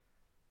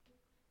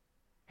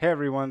Hey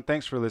everyone,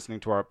 thanks for listening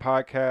to our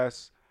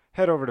podcast.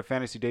 Head over to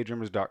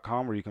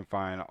fantasydaydreamers.com where you can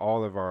find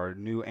all of our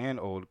new and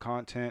old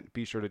content.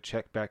 Be sure to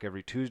check back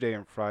every Tuesday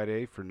and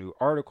Friday for new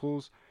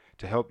articles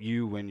to help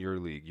you win your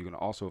league. You can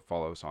also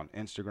follow us on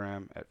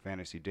Instagram at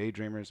Fantasy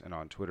Daydreamers and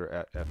on Twitter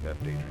at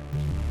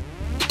FFDaydreamers.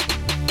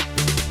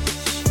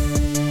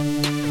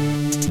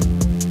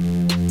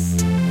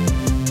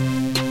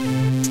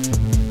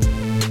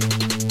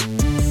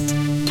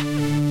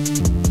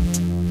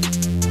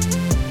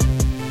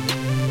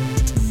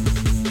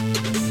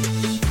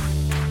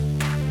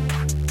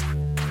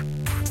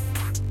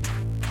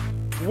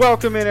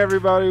 Welcome in,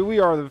 everybody. We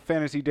are the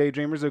Fantasy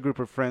Daydreamers, a group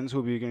of friends who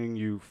will be giving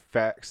you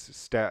facts,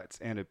 stats,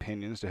 and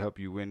opinions to help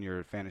you win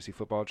your fantasy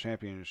football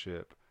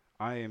championship.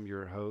 I am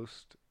your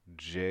host,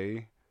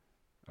 Jay.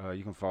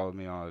 You can follow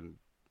me on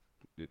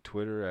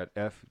Twitter at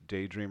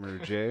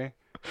FDaydreamerJ.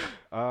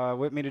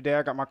 With me today,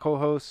 I got my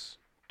co-host,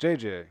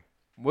 JJ.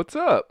 What's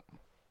up?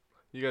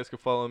 You guys can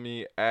follow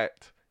me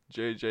at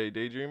JJ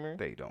Daydreamer.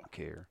 They don't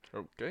care.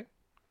 Okay.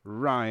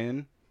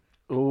 Ryan.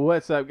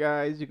 What's up,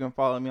 guys? You can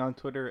follow me on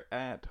Twitter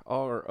at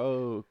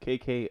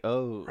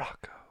ROKKO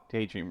Rocco.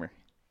 Daydreamer.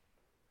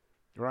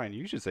 Ryan,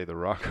 you should say the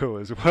Rocco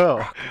as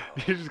well.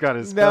 You just got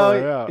to spell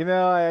it out.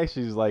 I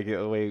actually just like it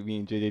the way me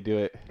and JJ do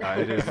it.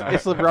 It is nice.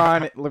 It's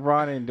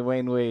LeBron and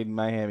Dwayne Wade in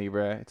Miami,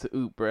 bruh. It's a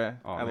oop, bruh.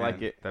 Oh, I man,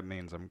 like it. That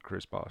means I'm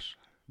Chris Bosh.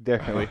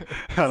 Definitely.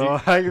 I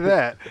don't like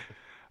that.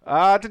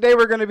 Today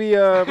we're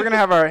gonna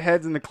have our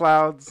heads in the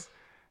clouds,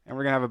 and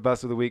we're gonna have a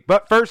bust of the week.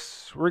 But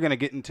first, we're gonna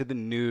get into the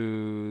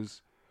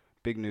news.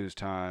 Big news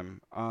time.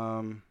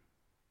 I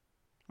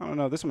don't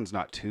know. This one's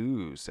not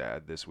too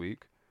sad this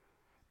week.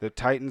 The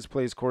Titans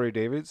plays Corey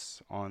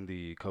Davis on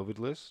the COVID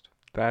list.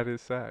 That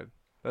is sad.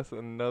 That's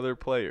another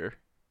player.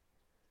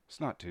 It's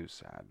not too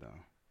sad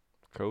though.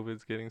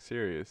 COVID's getting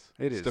serious.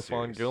 It is Stephon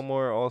serious.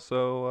 Gilmore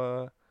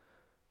also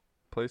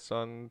placed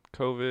on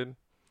COVID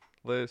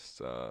list.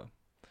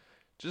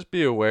 Just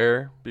be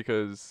aware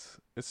because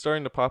it's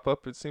starting to pop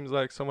up. It seems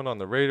like someone on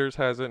the Raiders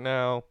has it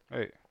now.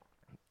 Hey.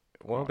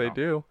 Well, Oh, they no.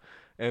 do.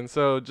 And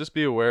so just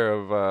be aware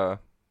of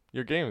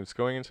your games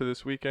going into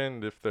this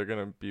weekend, if they're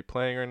going to be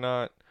playing or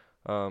not.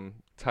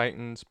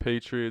 Titans,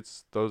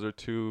 Patriots, those are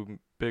two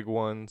big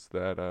ones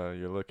that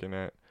you're looking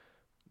at.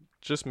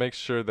 Just make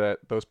sure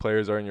that those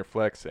players are in your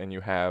flex and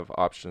you have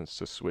options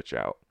to switch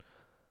out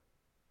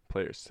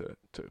players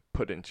to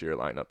put into your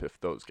lineup if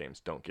those games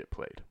don't get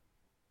played.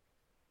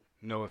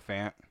 Noah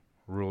Fant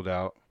ruled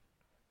out.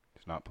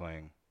 He's not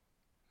playing.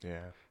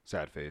 Yeah.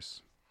 Sad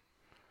face.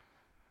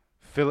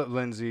 Philip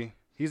Lindsay.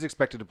 He's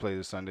expected to play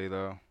this Sunday,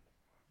 though.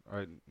 All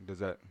right, does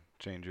that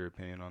change your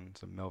opinion on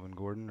some Melvin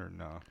Gordon, or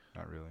no?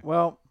 Not really.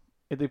 Well,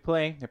 if they're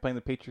playing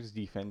the Patriots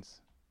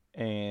defense,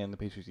 and the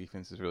Patriots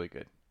defense is really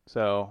good.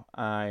 So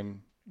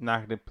I'm not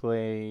going to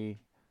play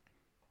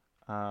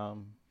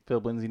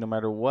Phil Lindsay no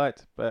matter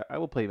what, but I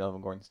will play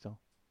Melvin Gordon still.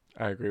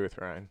 I agree with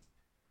Ryan.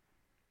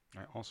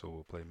 I also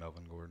will play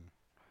Melvin Gordon.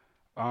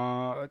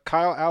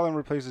 Kyle Allen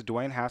replaces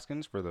Dwayne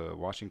Haskins for the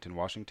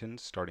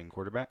Washington's starting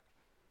quarterback.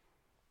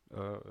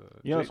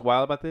 You know what's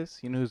wild about this?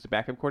 You know who's the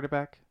backup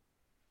quarterback?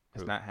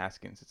 It's Who? not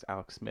Haskins. It's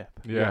Alex Smith.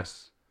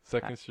 Yes.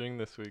 Second string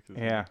this week.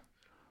 Yeah.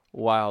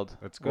 Wild.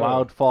 Let's go.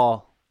 Wild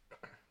fall.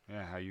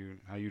 Yeah, how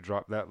you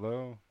drop that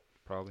low?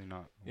 Probably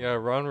not. Yeah,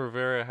 Ron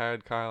Rivera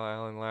had Kyle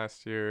Allen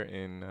last year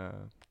in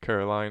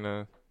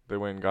Carolina. They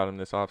went and got him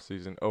this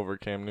offseason over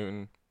Cam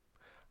Newton.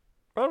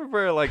 Ron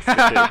Rivera likes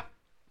the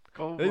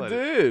kid. They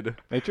did.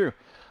 They true.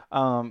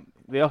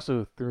 They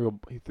also threw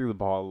the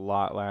ball a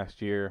lot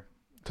last year.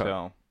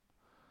 So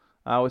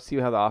we'll see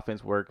how the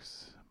offense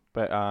works.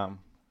 But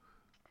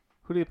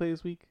who do they play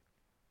this week?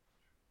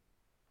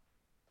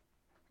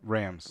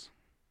 Rams.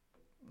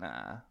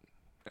 Nah.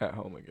 At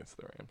home against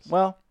the Rams.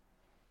 Well,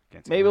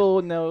 Can't say maybe that.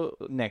 we'll know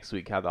next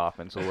week how the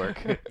offense will work.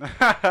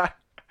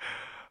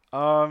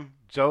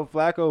 Joe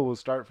Flacco will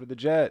start for the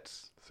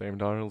Jets. Sam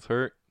Darnold's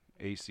hurt.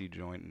 AC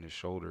joint in his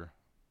shoulder.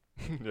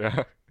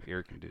 Yeah.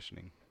 Air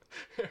conditioning.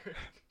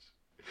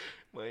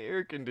 My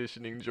air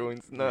conditioning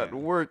joint's not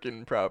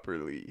working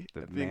properly.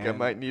 The I think I man-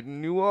 might need a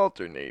new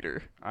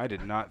alternator. I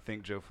did not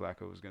think Joe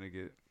Flacco was going to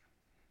get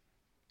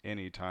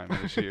any time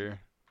this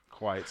year.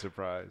 Quite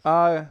surprised.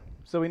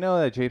 So we know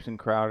that Jason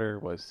Crowder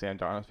was Sam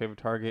Darnold's favorite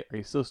target. Are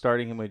you still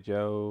starting him with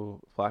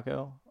Joe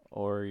Flacco,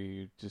 or are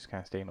you just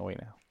kind of staying away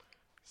now?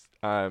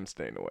 I'm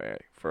staying away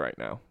for right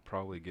now.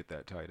 Probably get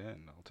that tight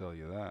end, I'll tell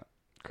you that.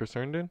 Chris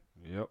Herndon?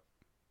 Yep.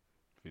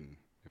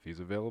 If he's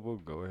available,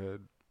 go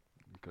ahead.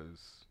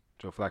 Because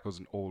Joe Flacco's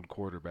an old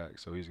quarterback,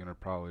 so he's going to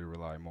probably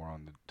rely more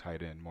on the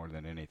tight end more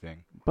than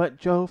anything. But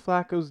Joe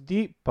Flacco's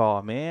deep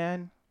ball,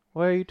 man.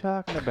 What are you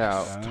talking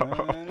about?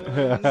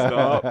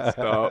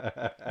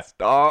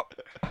 Stop.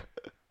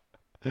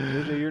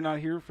 JJ, you're not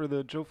here for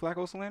the Joe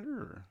Flacco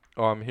slander? Or?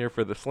 Oh, I'm here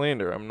for the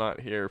slander. I'm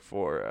not here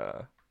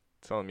for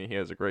telling me he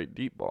has a great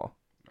deep ball.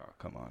 Oh,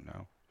 come on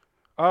now.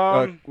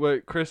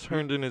 Wait, Chris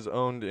Herndon is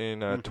owned in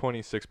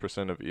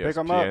 26% of Pick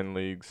 'em up. ESPN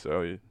leagues,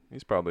 so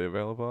he's probably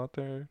available out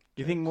there.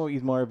 Do you think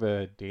he's more of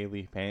a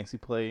daily fantasy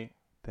play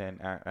than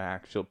an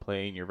actual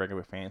play in your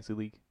regular fantasy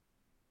league?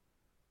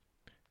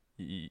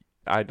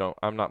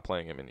 I'm not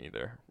playing him in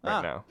either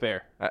right now.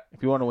 Fair. I-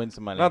 If you want to win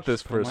some money, Not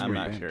this just first I'm week.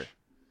 not sure.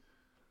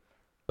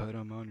 Put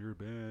him on your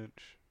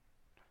bench.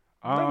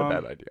 Not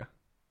a bad idea.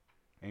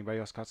 Anybody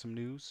else got some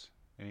news?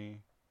 Any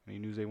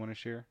news they want to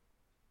share?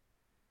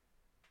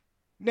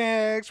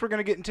 Next, we're going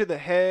to get into the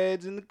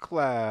heads and the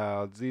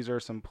clouds. These are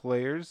some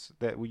players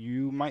that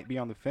you might be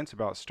on the fence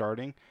about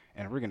starting,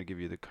 and we're going to give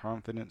you the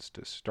confidence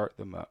to start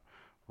them up.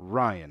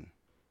 Ryan,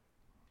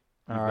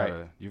 All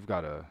right. You've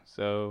got a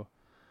So,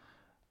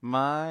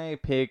 my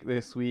pick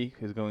this week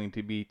is going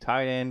to be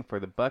tight end for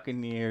the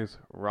Buccaneers,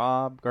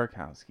 Rob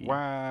Gronkowski.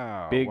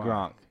 wow. Big wow.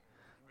 Gronk.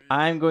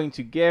 I'm going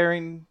to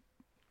guarantee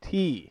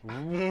a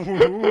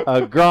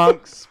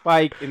Gronk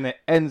spike in the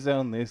end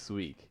zone this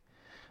week.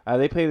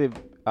 They play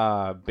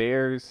the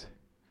Bears.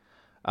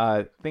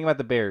 Think about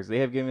the Bears. They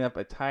have given up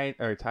a tight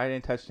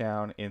end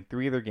touchdown in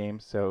 3 of their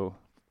games. So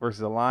versus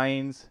the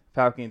Lions,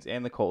 Falcons,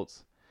 and the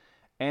Colts.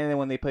 And then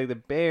when they play the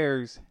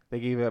Bears, they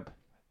gave up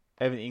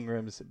Evan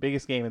Ingram's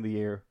biggest game of the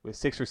year with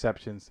 6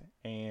 receptions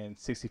and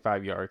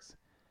 65 yards.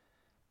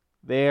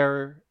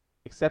 They're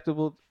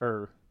acceptable,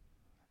 or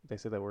did I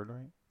say that word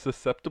right?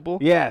 Susceptible?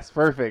 Yes,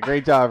 perfect.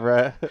 Great job,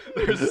 Brett.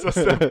 They're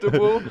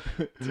susceptible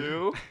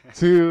to?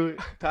 To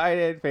tight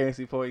end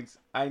fantasy points.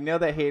 I know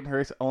that Hayden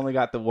Hurst only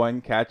got the 1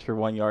 catch for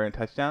 1 yard and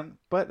touchdown,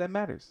 but that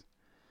matters.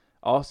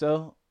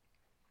 Also,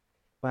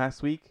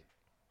 last week,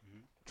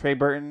 Trey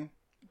Burton,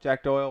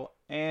 Jack Doyle,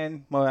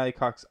 and Mo Alley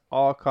Cox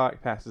all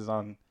caught passes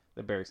on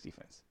the Bears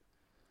defense.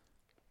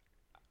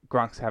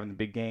 Gronk's having a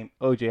big game.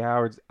 O.J.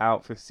 Howard's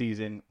out for the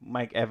season.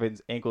 Mike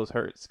Evans' ankle's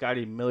hurt.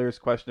 Scotty Miller's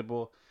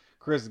questionable.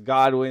 Chris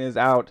Godwin is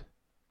out.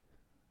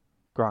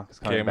 Gronk is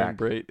coming Cameron back.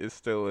 Brate is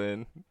still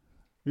in.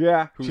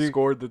 Yeah. Who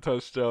scored the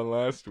touchdown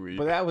last week?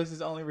 But that was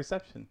his only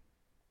reception.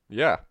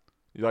 Yeah.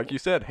 Like you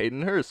said,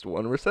 Hayden Hurst,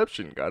 1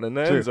 reception, got in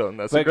the True. end zone.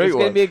 That's But a great it's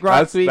one. gonna be a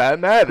Gronk week. That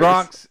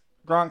matters.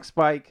 Gronk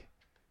spike.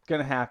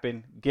 Gonna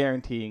happen.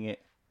 Guaranteeing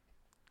it.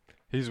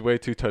 He's way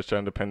too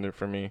touchdown dependent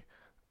for me.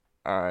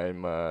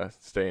 I'm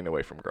staying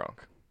away from Gronk.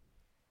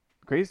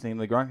 Crazy thing,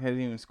 the Gronk hasn't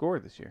even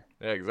scored this year.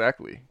 Yeah,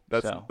 exactly.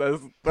 That's So,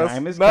 that's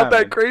time is not coming.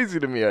 that crazy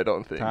to me, I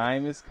don't think.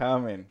 Time is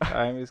coming.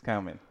 Time is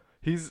coming.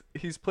 He's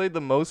played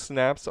the most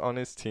snaps on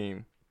his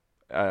team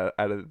out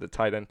of the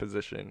tight end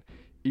position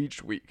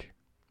each week.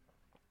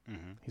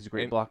 Mm-hmm. He's a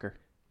great And- blocker.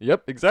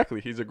 Yep,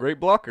 exactly. He's a great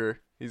blocker.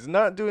 He's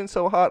not doing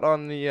so hot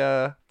on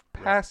the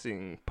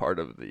passing part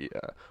of the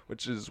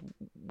which is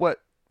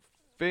what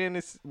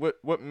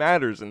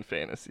matters in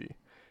fantasy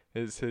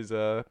is his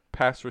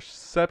pass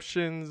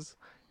receptions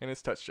and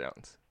his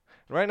touchdowns.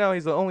 And right now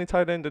he's the only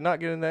tight end to not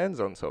get in the end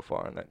zone so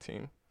far on that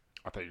team.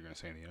 I thought you were going to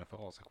say in the NFL.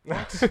 I was like,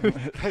 what?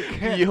 That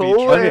can't The be whole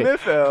true.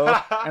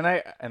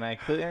 NFL. and I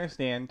clearly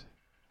understand.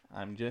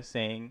 I'm just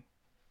saying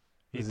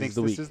He this thinks is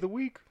the this week. is the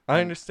week.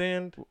 I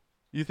understand.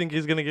 You think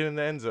he's gonna get in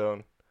the end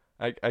zone.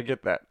 I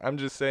get that. I'm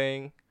just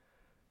saying,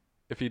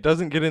 if he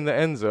doesn't get in the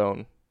end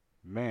zone,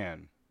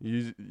 Man.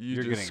 you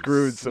You're just getting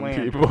screwed some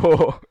slandered.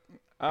 people.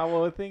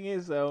 Well, the thing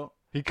is, though,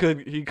 he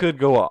could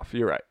go off.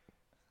 You're right.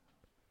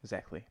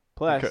 exactly.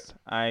 Plus, could.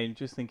 I'm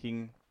just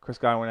thinking Chris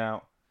Godwin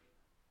out,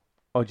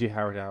 O.J.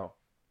 Howard out,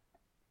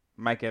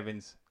 Mike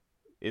Evans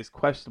is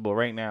questionable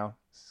right now.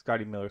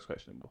 Scotty Miller's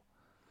questionable.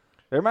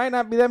 There might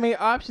not be that many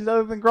options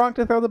other than Gronk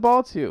to throw the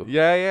ball to.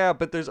 Yeah,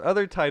 but there's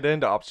other tight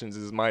end options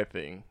is my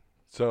thing.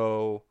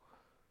 So,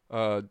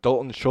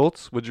 Dalton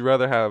Schultz, would you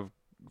rather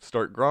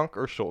start Gronk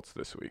or Schultz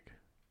this week?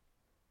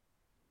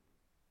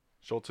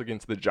 Schultz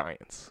against the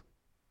Giants.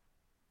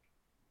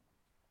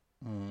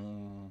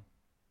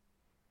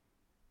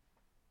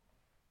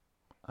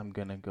 I'm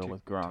gonna go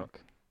with Gronk.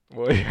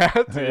 Well, you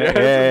have to.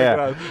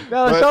 Yeah.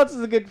 No, But- Schultz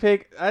is a good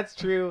pick. That's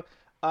true.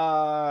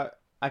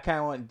 I kind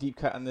of went deep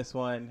cut on this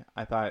one.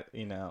 I thought, tight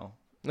end I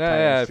feel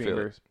it.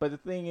 streamers. But the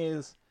thing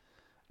is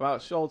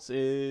about Schultz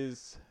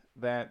is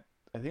that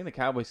I think the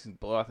Cowboys can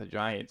blow out the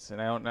Giants, and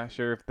I'm not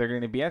sure if they're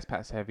going to be as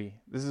pass heavy.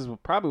 This is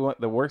probably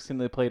the worst team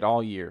they played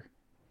all year.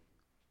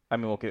 I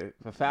mean, okay,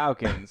 the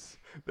Falcons.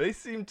 They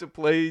seem to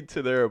play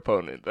to their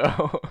opponent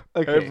though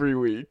Okay. every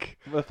week.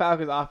 The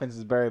Falcons' offense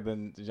is better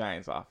than the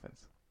Giants'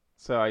 offense.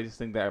 So I just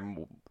think that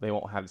they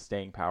won't have the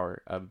staying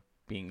power of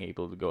being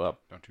able to go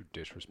up. Don't you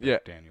disrespect Yeah.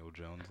 Daniel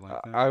Jones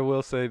like that. I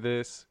will say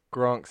this: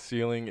 Gronk's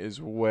ceiling is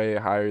way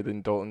higher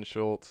than Dalton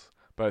Schultz,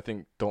 but I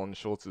think Dalton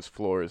Schultz's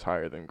floor is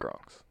higher than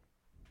Gronk's.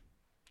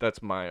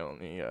 That's my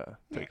only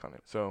take on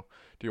it. So,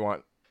 do you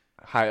want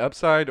high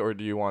upside or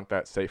do you want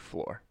that safe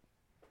floor?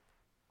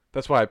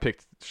 That's why I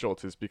picked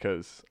Schultz, is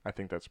because I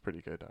think that's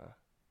pretty good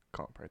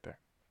comp right there.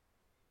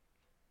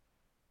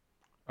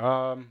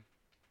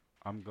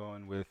 I'm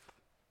going with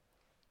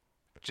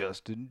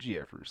Justin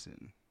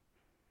Jefferson.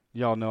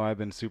 Y'all know I've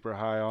been super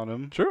high on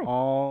him True.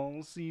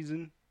 all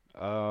season.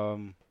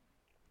 And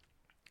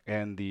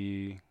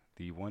the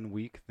 1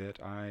 week that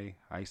I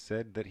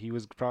said that he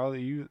was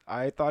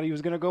I thought he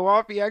was going to go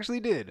off, he actually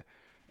did.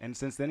 And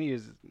since then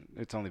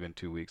it's only been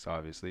 2 weeks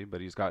obviously,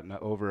 but he's gotten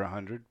over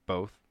 100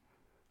 both.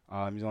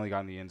 He's only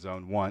gotten the end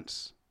zone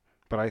once,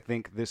 but I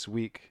think this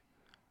week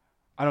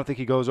I don't think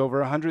he goes over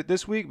 100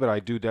 this week, but I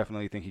do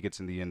definitely think he gets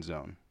in the end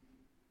zone.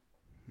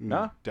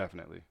 No?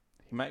 Definitely.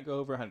 He might go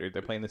over 100.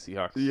 They're playing the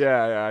Seahawks.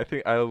 Yeah, I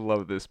think I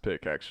love this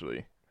pick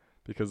actually,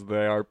 because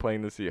they are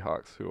playing the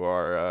Seahawks, who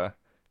are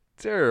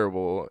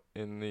terrible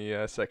in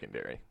the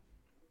secondary.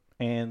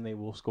 And they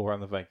will score on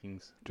the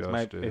Vikings.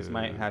 This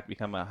might have to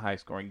become a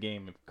high-scoring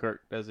game if Kirk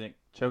doesn't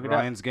choke it out.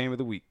 Ryan's game of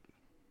the week.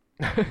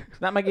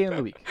 It's not my game of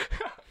the week.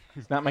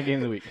 It's not my game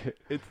of the week.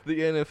 It's the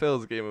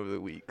NFL's game of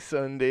the week,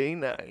 Sunday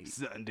night.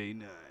 Sunday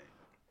night.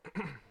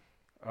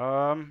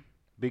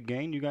 Big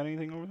Game, you got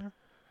anything over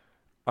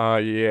there?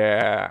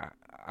 Yeah.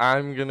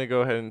 I'm going to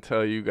go ahead and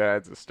tell you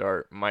guys to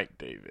start Mike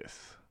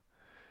Davis.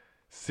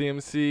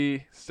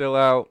 CMC still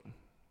out,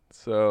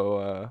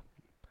 so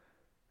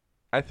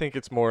I think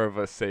it's more of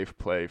a safe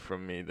play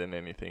from me than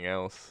anything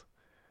else.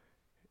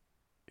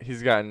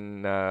 He's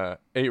gotten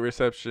 8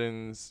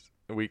 receptions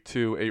in week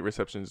 2, 8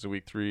 receptions in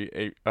week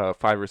 3,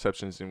 5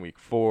 receptions in week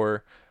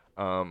 4.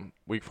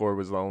 Week 4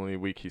 was the only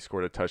week he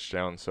scored a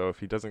touchdown, so if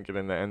he doesn't get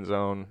in the end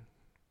zone,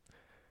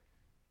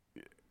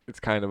 it's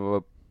kind of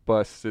a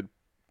busted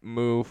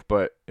move,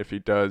 but if he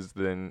does,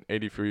 then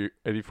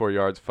 84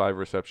 yards, 5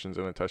 receptions,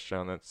 and a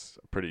touchdown, that's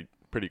a pretty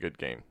good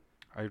game.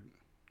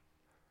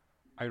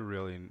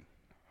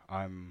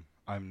 I'm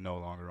no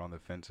longer on the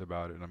fence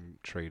about it. I'm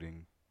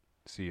trading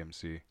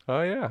CMC.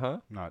 Oh yeah, huh?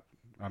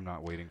 I'm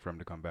not waiting for him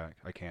to come back.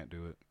 I can't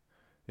do it.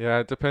 Yeah,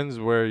 it depends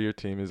where your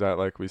team is at.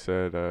 Like we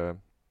said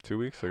 2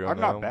 weeks ago.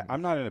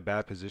 I'm not in a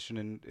bad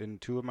position in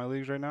 2 of my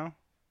leagues right now.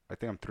 I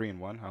think I'm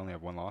 3-1. I only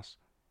have 1 loss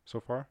so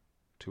far.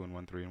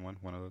 2-1, 3-1,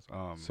 one of those.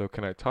 So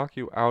can I talk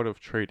you out of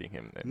trading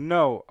him then?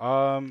 No.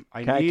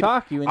 I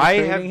talk you into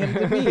trading him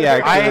to me?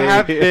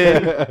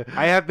 Actually,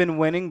 I have been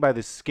winning by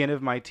the skin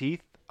of my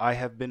teeth. I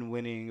have been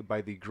winning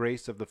by the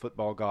grace of the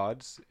football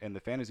gods and the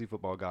fantasy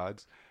football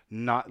gods,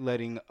 not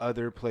letting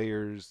other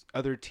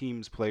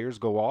teams' players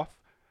go off.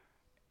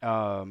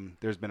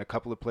 There's been a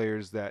couple of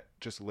players that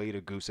just laid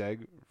a goose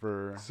egg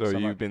for. So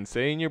you've been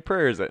saying your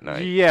prayers at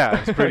night.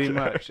 Yeah, pretty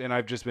much. And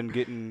I've just been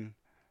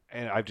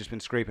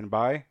scraping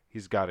by.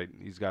 He's got to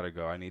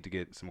go. I need to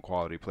get some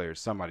quality players.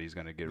 Somebody's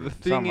going to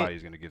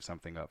give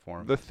something up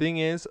for him. The thing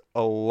is,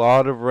 a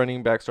lot of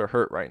running backs are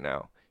hurt right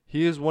now.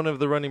 He is one of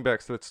the running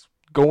backs that's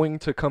going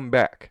to come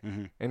back,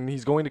 and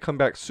he's going to come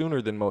back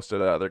sooner than most of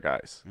the other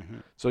guys.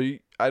 So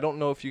I don't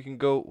know if you can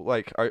go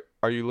like,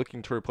 are you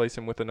looking to replace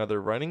him with another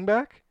running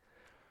back?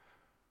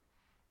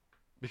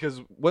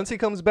 Because once he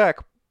comes back,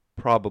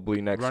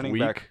 probably next running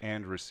week. Running back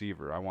and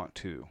receiver. I want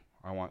 2.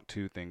 I want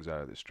 2 things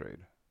out of this trade.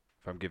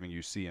 If I'm giving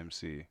you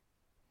CMC,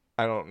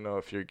 I don't know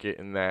if you're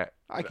getting that.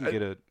 I can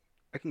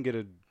get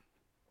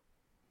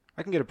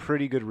a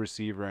pretty good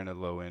receiver and a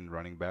low end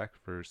running back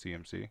for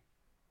CMC,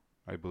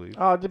 I believe.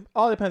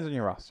 All depends on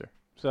your roster.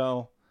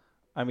 So,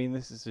 I mean,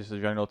 this is just a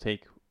general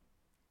take.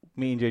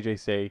 Me and JJ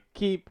say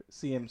keep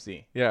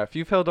CMC. Yeah, if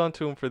you've held on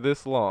to him for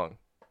this long,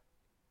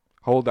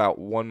 hold out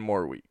 1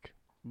 more week.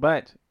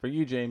 But for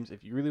you, James,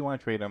 if you really want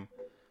to trade him,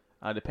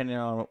 depending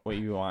on what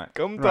you want,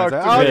 come talk to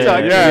me. I'll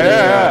talk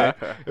Yeah.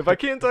 If I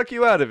can't talk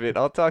you out of it,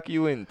 I'll talk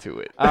you into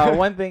it.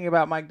 One thing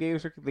about Mike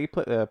Davis,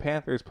 the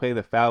Panthers play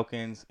the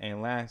Falcons,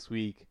 and last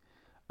week,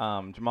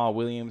 Jamal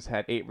Williams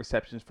had 8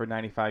 receptions for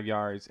 95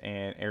 yards,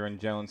 and Aaron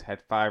Jones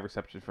had 5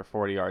 receptions for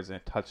 40 yards and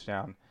a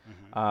touchdown.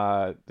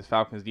 The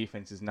Falcons'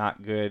 defense is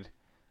not good,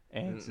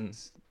 and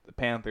since the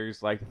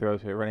Panthers like to throw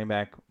to a running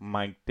back,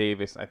 Mike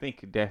Davis, I think,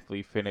 could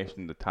definitely finish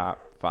in the top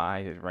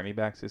 5 as running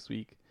backs this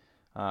week,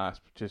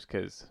 just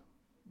because,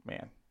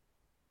 man.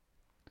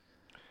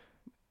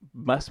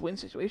 Must-win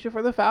situation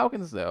for the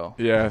Falcons, though.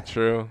 Yeah,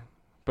 true.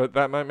 But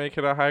that might make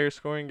it a higher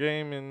scoring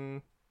game.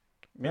 And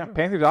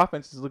Panthers'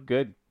 offenses look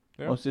good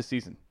most of this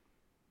season.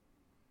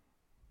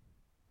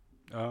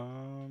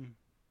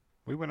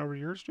 We went over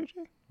yours,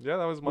 JJ? Yeah,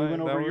 that was mine. We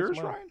went over yours,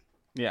 Ryan?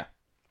 Yeah.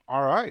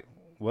 All right.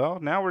 Well,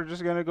 now we're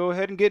just going to go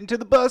ahead and get into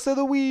the bust of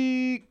the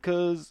week,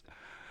 because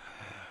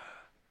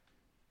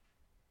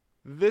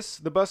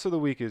the bust of the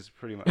week is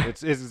pretty much,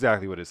 it's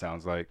exactly what it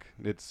sounds like.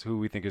 It's who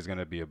we think is going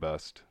to be a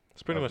bust.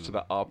 It's pretty much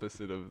the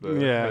opposite of the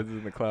heads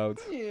in the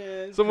clouds.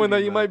 Yeah. Someone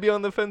that you might be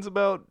on the fence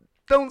about,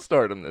 don't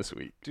start him this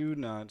week. Do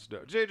not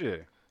start.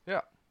 JJ.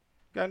 Yeah.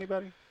 Got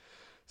anybody?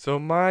 So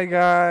my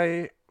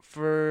guy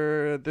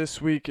for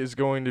this week is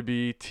going to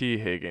be T.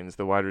 Higgins,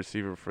 the wide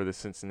receiver for the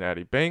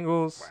Cincinnati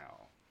Bengals. Wow.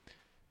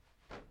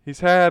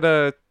 He's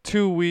had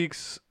 2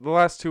 weeks. The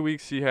last 2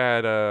 weeks he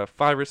had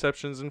 5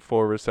 receptions and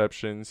 4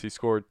 receptions. He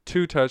scored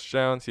 2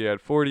 touchdowns. He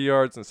had 40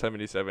 yards and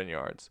 77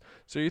 yards.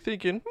 So you're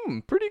thinking,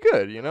 pretty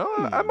good, you know?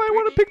 I might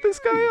want to pick this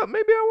guy up.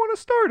 Maybe I want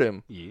to start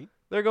him. Yeah.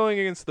 They're going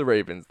against the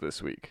Ravens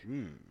this week.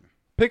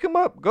 Pick him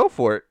up. Go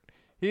for it.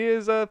 He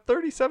is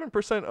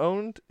 37%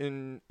 owned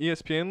in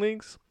ESPN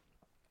leagues.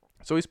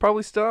 So he's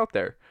probably still out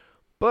there.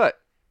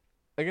 But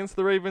against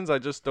the Ravens, I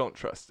just don't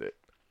trust it.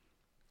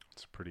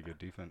 It's a pretty good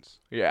defense.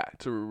 Yeah,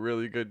 it's a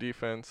really good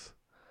defense.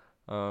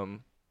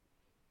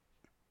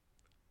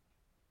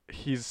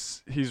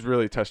 He's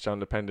really touchdown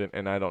dependent,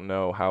 and I don't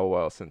know how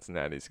well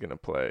Cincinnati's going to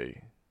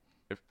play,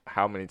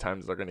 how many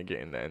times they're going to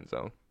get in the end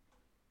zone.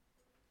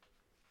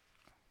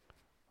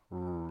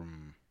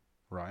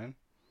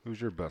 Who's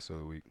your bust of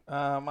the week?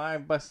 My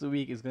bust of the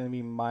week is going to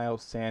be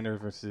Miles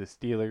Sanders versus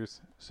the Steelers.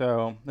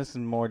 So this is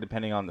more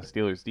depending on the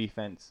Steelers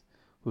defense,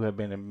 who have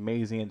been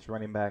amazing against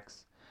running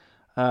backs.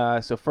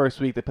 So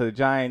first week they played the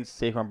Giants.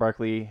 Saquon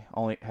Barkley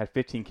only had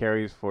 15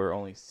 carries for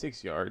only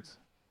 6 yards.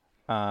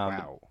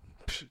 Wow.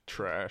 Psh,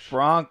 trash.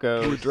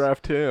 Broncos. Who would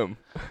draft him?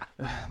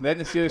 Then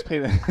the Steelers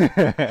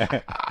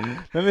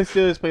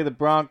play the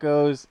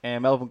Broncos,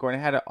 and Melvin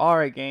Gordon had an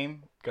alright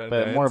game, Got in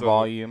but the more end zone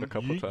volume. a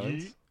couple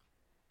times.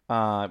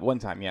 One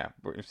time, yeah,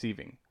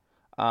 receiving.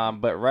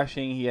 But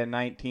rushing, he had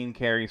 19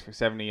 carries for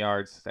 70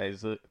 yards. That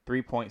is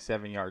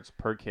 3.7 yards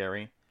per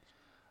carry.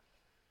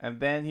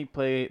 And then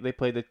they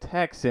played the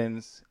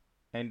Texans,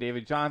 and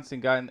David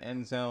Johnson got in the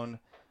end zone,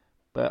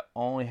 but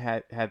only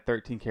had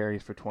 13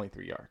 carries for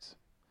 23 yards.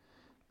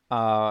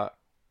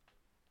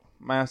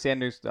 Miles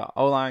Sanders, the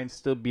O-line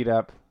still beat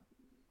up.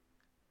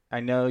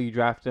 I know you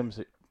drafted him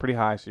pretty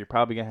high, so you're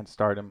probably going to have to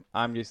start him.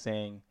 I'm just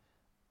saying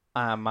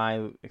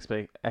my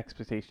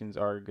expectations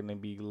are going to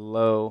be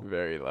low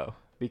Very low.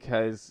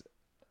 because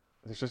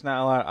there's just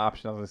not a lot of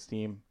options on this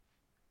team.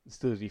 The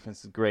Steelers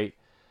defense is great.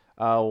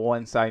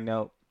 One side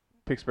note,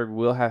 Pittsburgh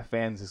will have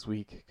fans this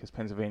week because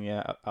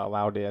Pennsylvania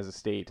allowed it as a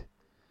state.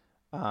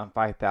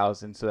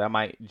 5,000, so that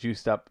might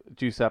juice up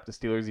the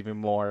Steelers even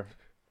more.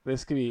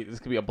 This could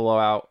be a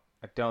blowout.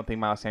 I don't think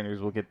Miles Sanders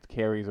will get the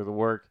carries or the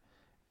work,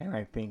 and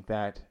I think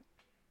that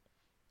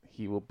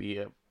he will be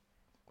a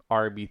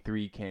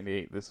RB3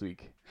 candidate this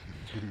week.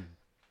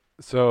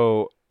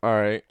 So, all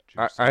right.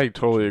 Juice I up,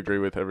 totally juice agree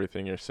with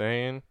everything you're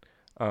saying.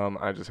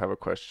 I just have a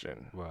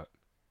question. What?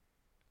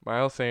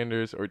 Miles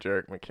Sanders or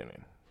Jerick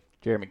McKinnon?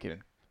 Jerry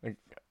McKinnon.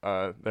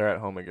 They're at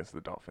home against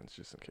the Dolphins,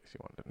 just in case you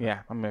wanted to know.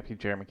 Yeah, I'm gonna pick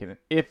Jerry McKinnon.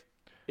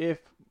 If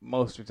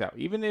Mostert's out,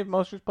 even if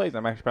Mostert plays,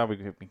 I'm actually probably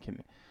gonna pick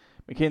McKinnon.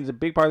 McKinnon's a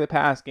big part of the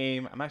pass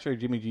game. I'm not sure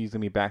Jimmy G's gonna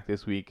be back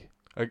this week.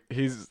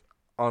 He's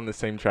on the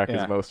same track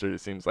Yeah. as Mostert, it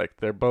seems like.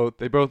 They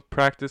both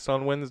practice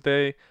on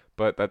Wednesday,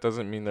 but that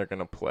doesn't mean they're going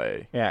to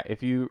play. Yeah,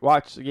 if you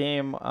watch the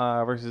game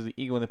versus the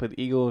Eagles when they played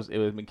the Eagles, it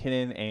was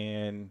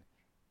McKinnon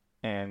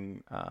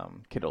and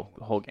Kittle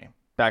the whole game,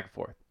 back and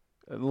forth.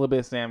 A little bit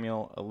of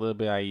Samuel, a little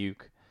bit of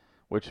Ayuk,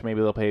 which maybe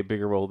they'll play a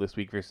bigger role this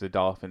week versus the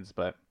Dolphins.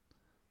 But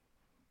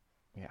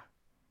yeah,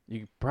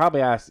 you could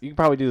probably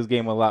do this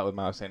game a lot with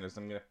Miles Sanders.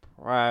 I'm gonna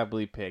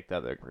probably pick the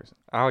other person.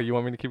 Oh, you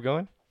want me to keep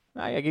going?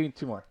 Yeah, give me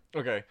two more.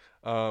 Okay.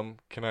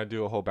 Can I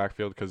do a whole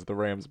backfield? Because the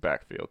Rams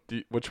backfield.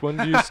 Which one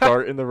do you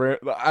start in the Rams?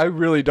 I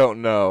really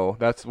don't know.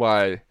 That's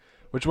why.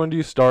 Which one do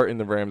you start in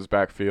the Rams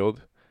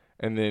backfield?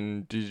 And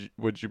then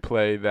would you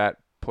play that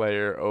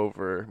player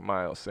over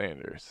Miles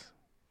Sanders?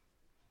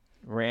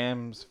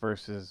 Rams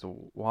versus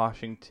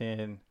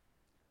Washington.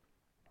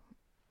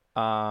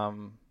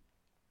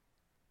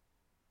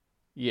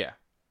 Yeah.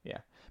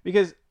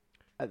 Because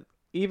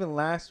even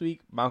last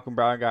week, Malcolm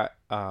Brown got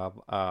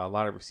a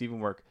lot of receiving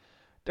work.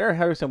 Darren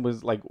Henderson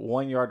was like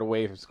 1 yard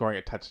away from scoring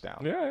a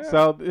touchdown. Yeah.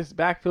 So this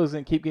backfield is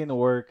going to keep getting to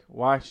work.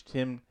 Watched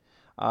him.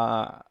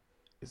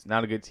 It's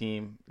not a good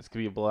team. This could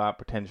be a blowout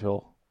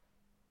potential.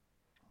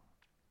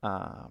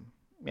 Yeah,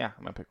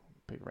 I'm going to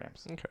pick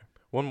Rams. Okay.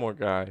 One more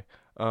guy.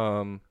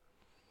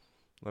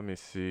 Let me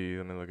see.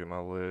 Let me look at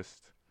my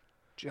list.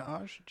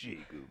 Josh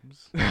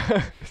Jacobs.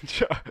 I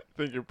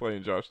think you're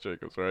playing Josh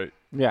Jacobs, right?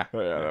 Yeah.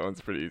 Oh, yeah, that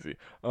one's pretty easy.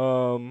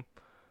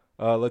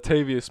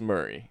 Latavius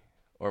Murray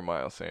or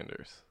Miles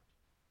Sanders.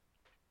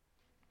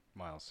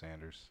 Miles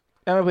Sanders.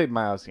 I'm going to play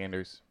Miles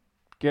Sanders.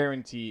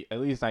 Guarantee,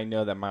 at least I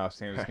know that Miles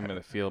Sanders is going to be on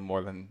the field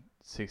more than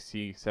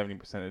 60,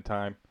 70% of the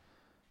time.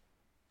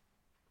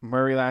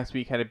 Murray last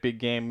week had a big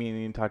game. Me and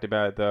Ian talked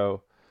about it,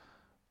 though.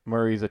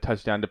 Murray's a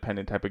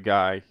touchdown-dependent type of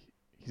guy.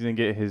 He's going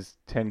to get his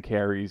 10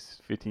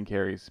 carries, 15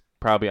 carries,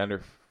 probably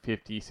under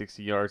 50,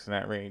 60 yards in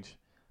that range,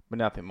 but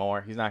nothing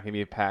more. He's not going to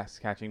be a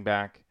pass-catching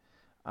back.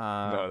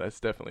 No, that's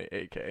definitely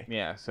AK.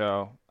 Yeah,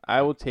 so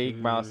I will take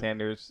Miles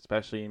Sanders,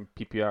 especially in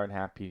PPR and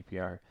half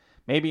PPR.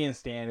 Maybe in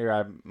standard,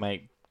 I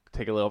might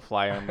take a little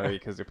flyer on Murray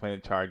because they're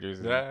playing the Chargers.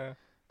 And Yeah.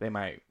 they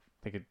might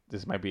think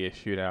this might be a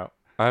shootout.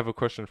 I have a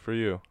question for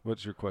you.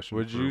 What's your question?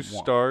 Would for you one?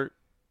 start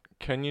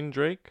Kenyon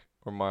Drake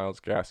or Myles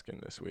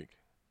Gaskin this week?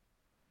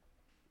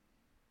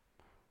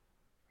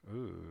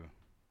 Ooh.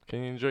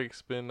 Kenyon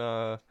Drake's been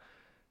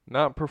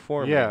not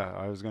performing. Yeah,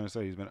 I was gonna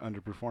say he's been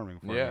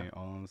underperforming for Yeah. me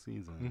all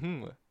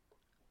season.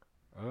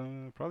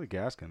 Mm-hmm. Probably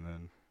Gaskin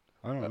then.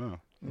 I don't know.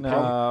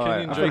 No,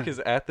 Kenyon Drake is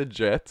at the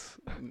Jets.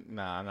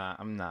 Nah, I'm not.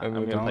 And I'm the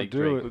going to play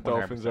don't do Drake. it. The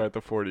Dolphins 100%. are at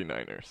the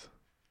 49ers.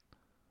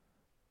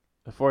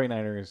 The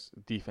 49ers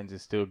defense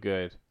is still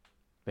good.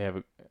 They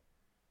have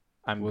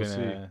We'll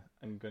see.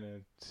 I'm gonna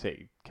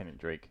say Kenyon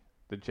Drake.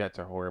 The Jets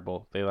are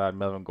horrible. They allowed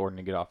Melvin Gordon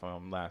to get off on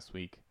him last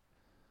week.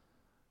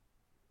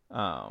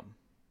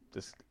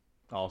 This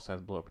also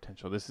has blow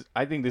potential.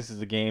 I think this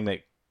is a game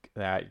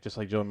that just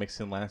like Joe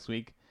Mixon last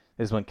week.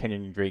 This is when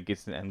Kenyon Drake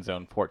gets in the end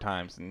zone 4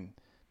 times and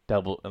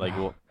double like.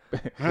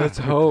 Let's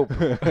hope.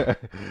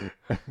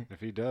 If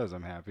he does,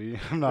 I'm happy.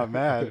 I'm not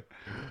mad.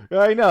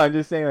 I know. I'm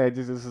just saying that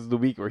this is the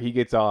week where he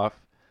gets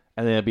off,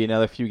 and then it'll be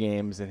another few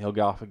games, and he'll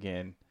get off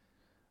again.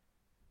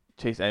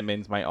 Chase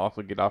Edmonds might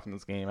also get off in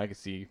this game. I could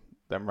see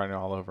them running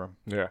all over him.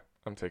 Yeah,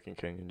 I'm taking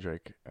Kenyon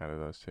Drake out of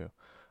those two.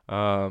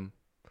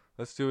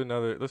 Let's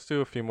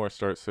do a few more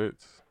start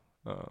sits.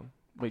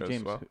 Wait, as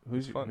James, well.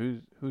 who's It's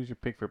fun. your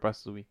pick for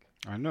bust of the week?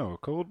 I know,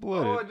 cold Oh,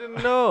 blooded. I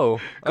didn't know.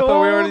 I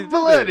thought we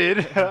already did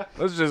it.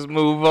 Let's just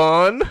move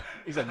on.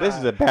 He said, "This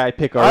is a bad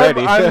pick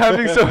already." I'm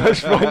having so much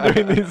fun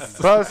doing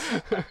these.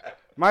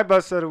 My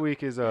bust of the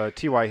week is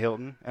T.Y.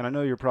 Hilton, and I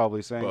know you're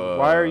probably saying,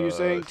 why are you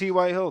saying Bust.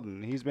 T.Y.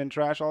 Hilton? He's been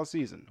trash all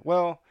season.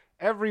 Well,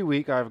 every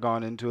week I've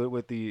gone into it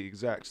with the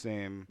exact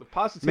same The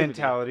positivity.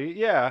 mentality.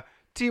 Yeah,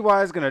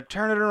 T.Y. is going to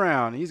turn it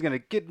around. He's going to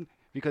get,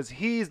 because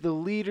he's the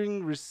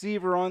leading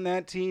receiver on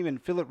that team,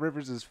 and Phillip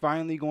Rivers is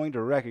finally going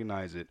to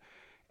recognize it.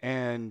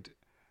 And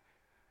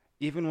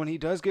even when he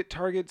does get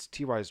targets,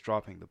 T.Y. is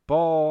dropping the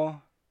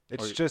ball.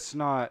 It's Or- just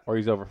not. Or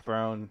he's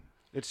overthrown.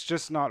 It's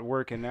just not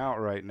working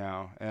out right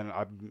now. And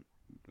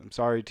I'm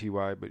sorry,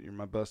 Ty, but you're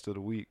my bust of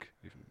the week.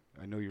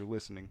 I know you're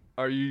listening.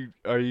 Are you?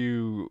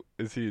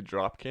 Is he a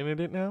drop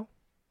candidate now?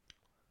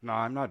 No,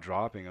 I'm not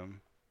dropping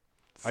him.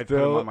 I put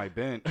him on my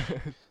bench.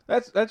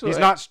 That's what He's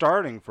not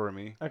starting for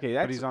me, okay. but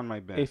That's he's on my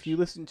bench. if you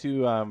listen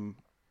to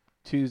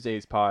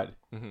Tuesday's pod,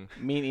 Mhm.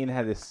 me and Ian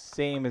had the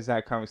same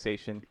exact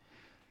conversation.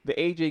 The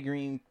AJ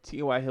Green,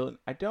 T.Y. Hilton.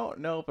 I don't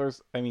know if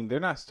there's. I mean, they're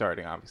not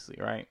starting, obviously,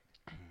 right?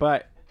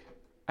 But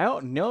I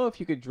don't know if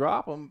you could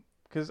drop them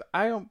because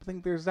I don't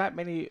think there's that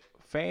many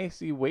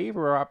fantasy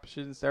waiver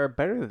options that are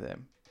better than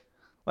them.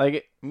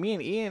 Like me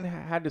and Ian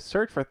had to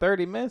search for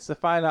 30 minutes to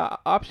find an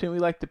option we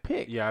like to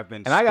pick. Yeah, I've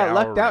been. And I got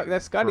lucked out scouring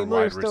that Scotty for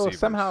Miller wide still receivers.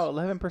 somehow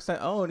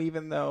 11% owned,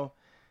 even though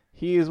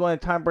he is one of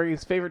Tom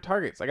Brady's favorite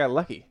targets. I got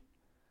lucky,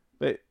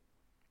 but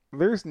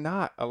there's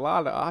not a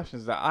lot of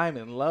options that I'm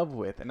in love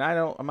with, and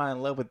I'm not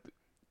in love with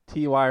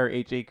Ty or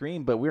AJ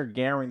Green, but we're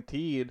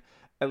guaranteed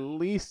at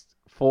least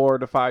 4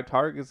 to 5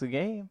 targets a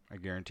game. I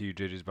guarantee you,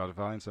 JJ's about to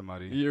find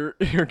somebody. You're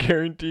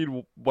guaranteed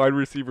wide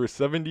receiver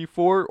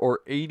 74 or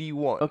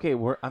 81. Okay,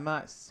 I'm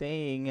not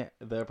saying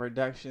the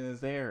production is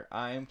there.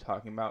 I am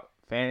talking about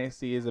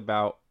fantasy is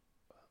about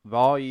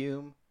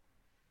volume,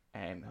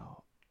 and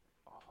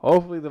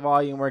hopefully the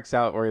volume works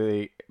out where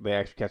they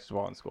actually catch the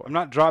ball and score. I'm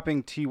not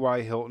dropping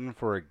T.Y. Hilton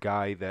for a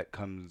guy that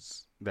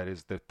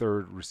is the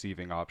third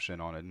receiving option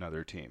on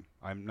another team.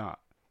 I'm not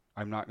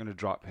going to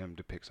drop him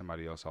to pick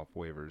somebody else off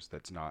waivers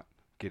that's not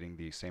getting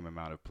the same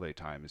amount of play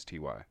time as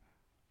T.Y.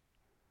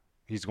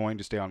 He's going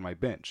to stay on my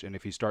bench, and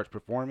if he starts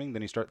performing,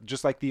 then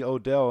just like the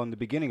Odell in the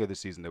beginning of the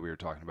season that we were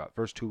talking about.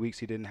 First 2 weeks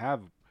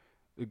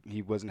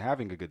he wasn't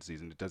having a good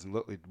season.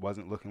 It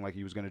wasn't looking like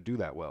he was going to do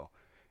that well.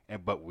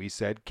 But we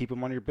said keep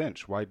him on your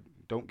bench. Why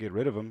don't get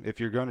rid of him? If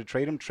you're going to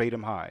trade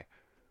him high,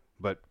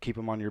 but keep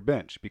him on your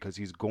bench because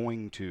he's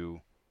going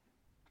to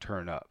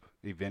turn up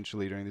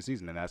eventually during the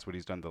season, and that's what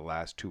he's done the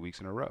last 2 weeks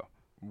in a row.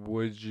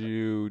 Would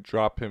you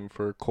drop him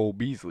for Cole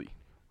Beasley?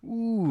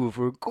 Ooh,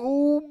 for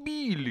Cole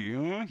Beasley,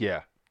 huh?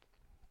 Yeah.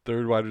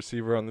 Third wide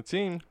receiver on the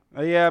team.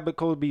 Yeah, but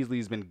Cole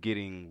Beasley's been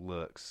getting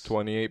looks.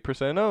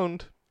 28%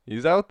 owned.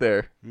 He's out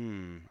there.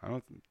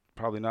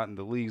 Probably not in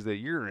the leagues that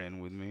you're in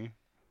with me.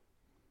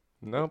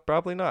 No,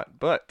 probably not.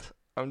 But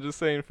I'm just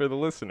saying for the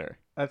listener.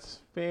 That's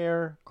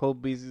fair. Cole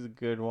Beasley's a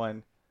good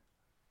one,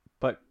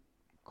 but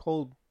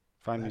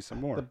Find me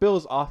some more. the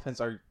Bills' offense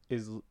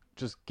is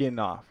just getting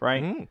off,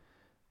 right? Mm.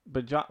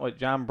 But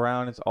John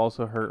Brown is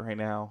also hurt right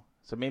now,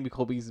 so maybe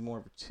Cole Beasley is more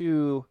of a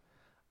 2.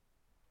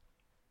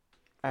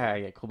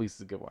 Yeah, Cole Beasley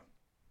is a good one.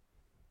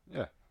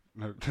 Yeah.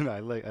 I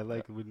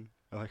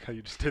like how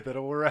you just did that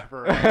over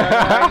rapper.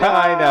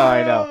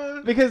 I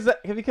know.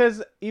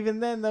 Because even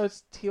then, though,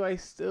 Ty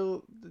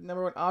still the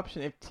number one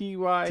option. If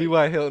Ty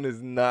T.Y. Hilton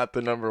is not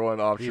the number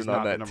one option He's on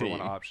not that the number team.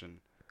 one option.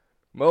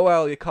 Mo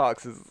Alley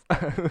Cox is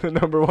the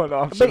number one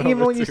option. But on even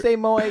the when you team. say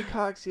Mo A.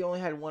 Cox, he only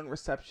had 1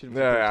 reception for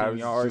Yeah, 13 I was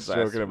yards. just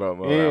joking about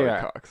Mo Yeah.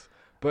 Alley Cox.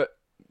 But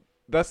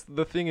that's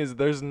the thing is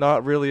there's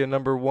not really a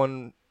number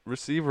one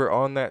receiver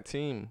on that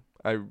team.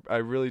 I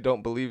really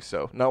don't believe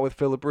so. Not with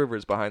Phillip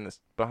Rivers behind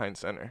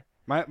center.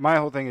 My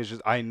whole thing is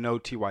just I know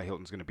T.Y.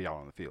 Hilton's going to be out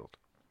on the field.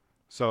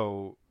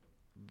 So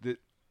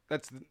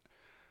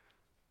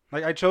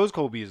I chose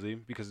Cole Beasley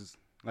because,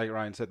 like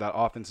Ryan said, that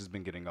offense has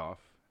been getting off.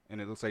 And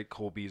it looks like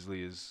Cole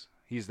Beasley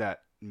he's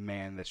that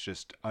man that's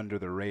just under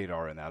the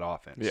radar in that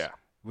offense. Yeah.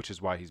 Which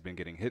is why he's been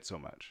getting hit so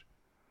much.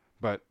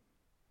 But,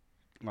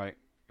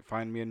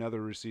 find me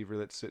another receiver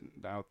that's sitting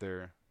out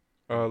there.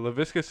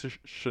 Laviska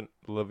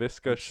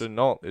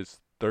Shenault is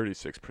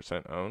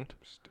 36% owned.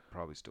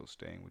 Probably still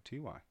staying with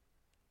T.Y.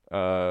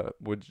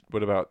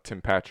 What about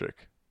Tim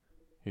Patrick?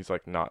 He's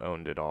not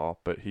owned at all,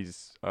 but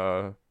he's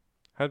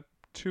had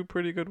 2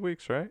 pretty good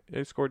weeks, right?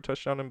 He scored a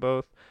touchdown in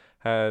both,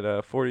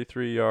 had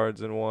 43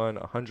 yards in one,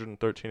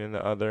 113 in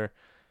the other.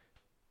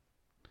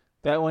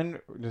 That one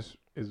just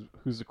is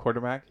who's the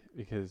quarterback,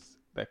 because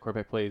that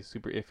quarterback play is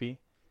super iffy.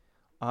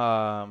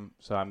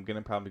 So I'm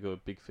gonna probably go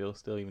with Big Phil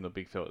still, even though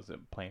Big Phil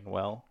isn't playing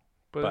well.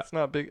 But But- it's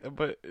not big.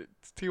 But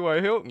it's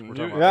T.Y. Hilton. We're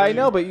talking You- about Yeah, I Big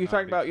know, Phil, but you not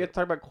have Big to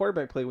talk about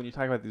quarterback play when you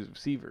talk about these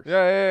receivers.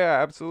 Yeah,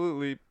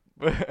 absolutely.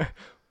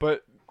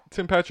 But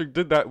Tim Patrick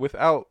did that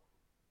without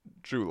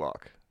Drew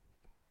Lock.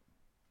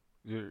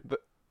 You're-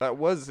 That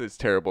was his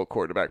terrible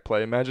quarterback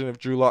play. Imagine if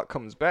Drew Lock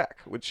comes back,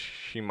 which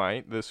he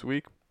might this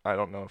week. I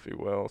don't know if he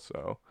will.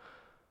 So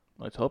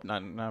Let's hope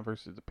not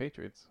versus the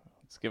Patriots.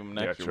 Let's give them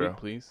an extra true. week,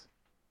 please.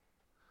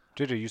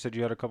 JJ, you said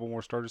you had a couple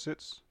more starter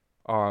sits.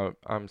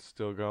 I'm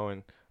still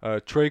going.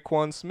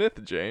 Traquan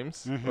Smith,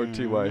 James, or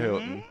T.Y.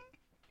 Hilton.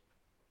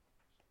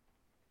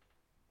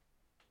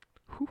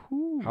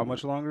 How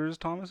much longer is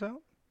Thomas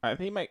out? I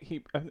think I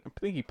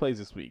think he plays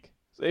this week.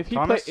 So if he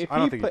Thomas? play, if I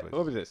don't he think he play, plays.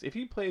 what was this? If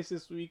he plays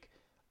this week,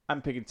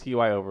 I'm picking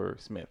Ty over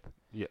Smith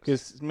Yes.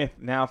 because Smith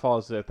now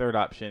falls to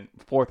the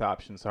fourth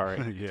option,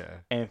 yeah.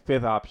 and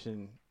fifth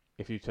option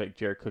if you take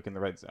Jared Cook in the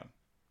red zone.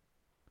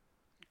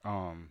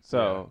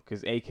 So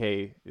because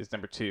AK is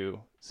number 2,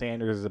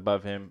 Sanders is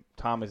above him,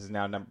 Thomas is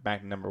now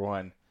back to number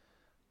 1.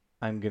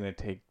 I'm gonna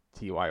take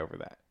Ty over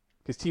that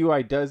because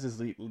Ty does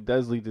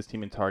lead this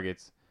team in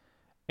targets,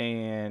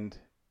 and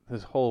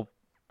he's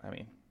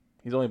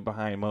only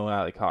behind Mo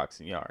Alley Cox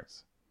in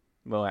yards.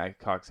 Mo Alley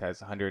Cox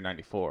has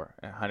 194,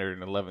 and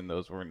 111 of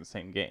those were in the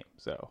same game.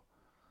 So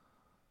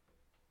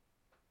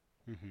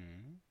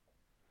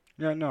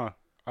Yeah, no,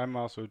 I'm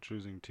also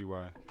choosing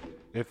Ty.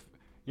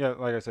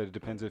 Like I said, it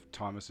depends if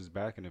Thomas is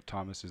back, and if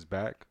Thomas is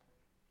back,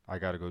 I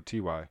gotta go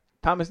Ty.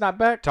 Thomas not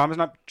back. Thomas,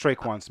 not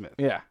Traquan Smith.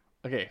 Yeah.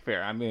 Okay,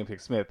 fair. I'm gonna pick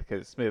Smith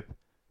because Smith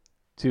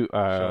two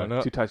Showing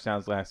up.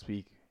 touchdowns last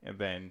week, and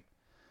then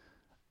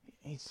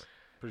he's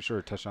Pretty sure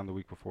a touchdown the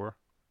week before.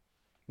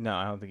 no,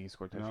 I don't think he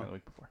scored a touchdown No? the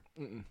week before.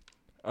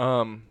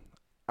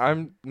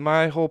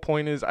 My whole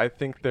point is I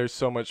think there's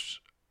so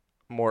much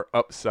more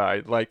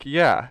upside. Like,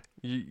 yeah,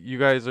 you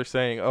guys are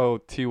saying, oh,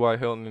 T.Y.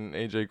 Hilton and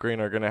A.J. Green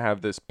are going to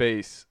have this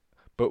base,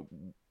 but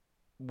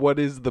what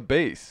is the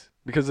base?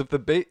 Because if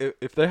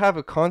if they have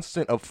a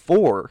constant of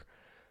 4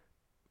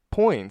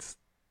 points,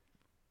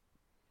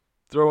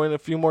 throw in a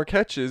few more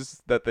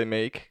catches that they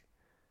make,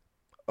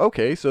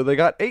 okay, so they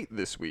got 8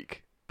 this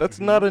week. That's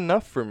not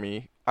enough for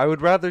me. I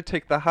would rather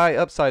take the high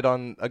upside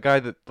on a guy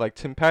that like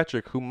Tim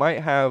Patrick, who might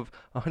have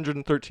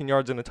 113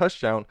 yards and a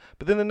touchdown,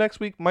 but then the next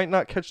week might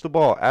not catch the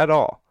ball at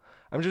all.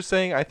 I'm just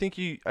saying I think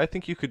you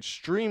could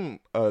stream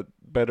a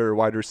better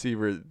wide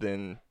receiver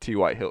than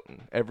T.Y.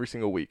 Hilton every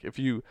single week. If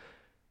you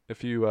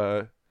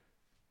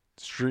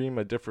stream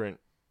a different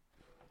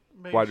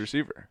wide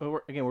receiver. But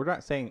we're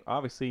not saying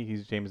obviously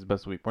he's James'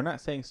 best week. We're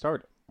not saying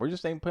start him. We're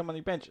just saying put him on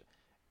your bench.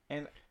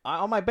 And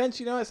on my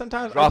bench, you know what?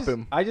 Sometimes Drop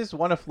him. I just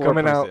want a floor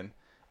Coming out. person.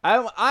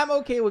 I'm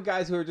okay with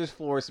guys who are just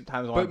floors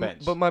sometimes on my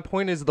bench. But my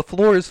point is the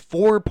floor is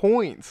 4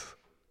 points.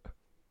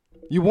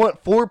 You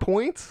want 4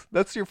 points?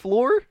 That's your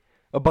floor?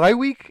 A bye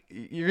week?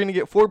 You're going to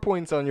get 4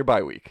 points on your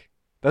bye week.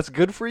 That's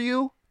good for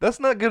you? That's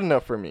not good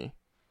enough for me.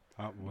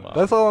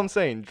 That's all I'm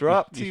saying.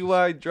 Drop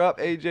T.Y., drop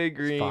A.J.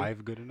 Green.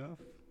 5 good enough?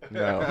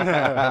 No.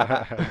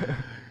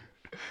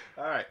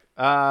 All right.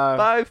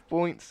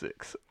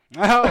 5.6.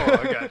 Oh,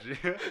 I got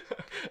you.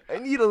 I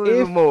need a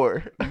little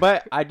more.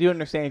 But I do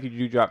understand if you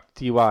do drop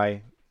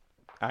Ty.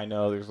 I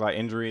know there's a lot of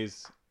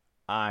injuries.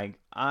 I'm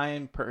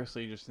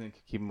personally just going to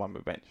keep him on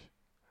my bench.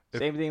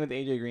 Same thing with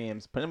AJ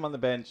Green. Put him on the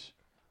bench,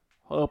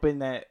 hoping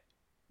that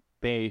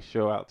they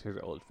show out to his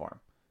old form.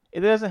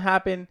 If it doesn't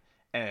happen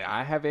and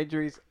I have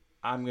injuries,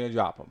 I'm going to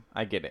drop him.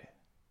 I get it.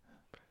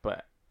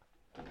 But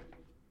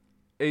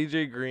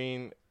AJ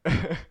Green,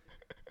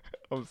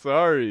 I'm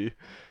sorry,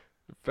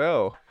 it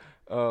fell.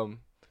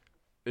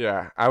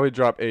 Yeah, I would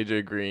drop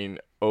AJ Green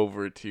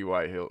over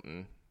T.Y.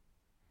 Hilton.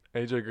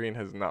 AJ Green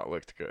has not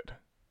looked good.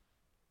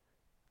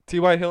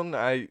 T.Y. Hilton,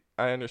 I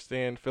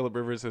understand Phillip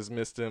Rivers has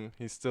missed him.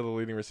 He's still the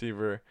leading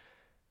receiver.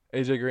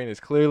 AJ Green is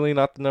clearly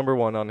not the number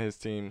 1 on his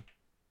team.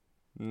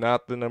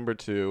 Not the number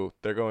 2.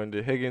 They're going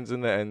to Higgins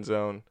in the end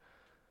zone.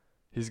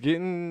 He's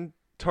getting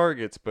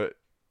targets, but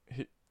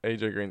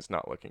AJ Green's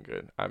not looking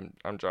good.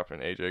 I'm dropping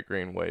AJ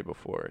Green way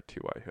before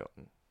T.Y.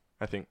 Hilton.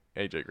 I think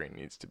AJ Green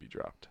needs to be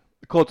dropped.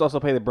 the Colts also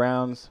play the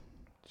Browns.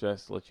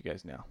 Just to let you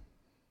guys know.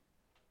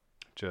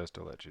 Just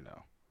to let you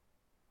know.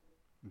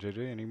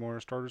 JJ, any more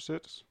starter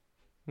sits?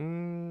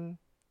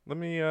 Let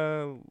me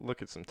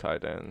look at some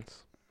tight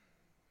ends.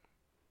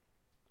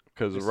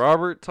 Because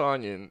Robert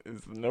Tonyan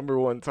is the number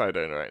 1 tight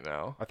end right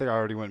now. I think I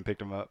already went and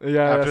picked him up.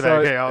 Yeah, After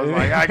that game, I was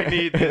like, I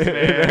need this,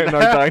 man. In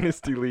our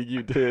Dynasty League,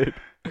 you did.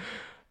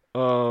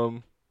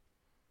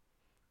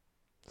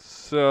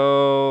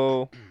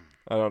 So,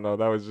 I don't know.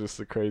 That was just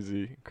a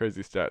crazy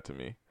stat to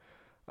me.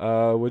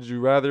 Would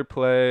you rather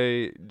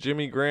play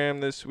Jimmy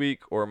Graham this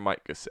week or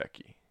Mike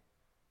Gesicki?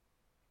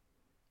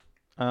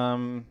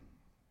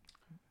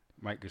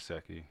 Mike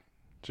Gesicki.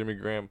 Jimmy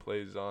Graham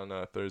plays on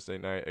Thursday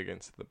night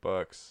against the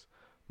Bucks.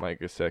 Mike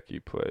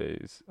Gesicki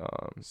plays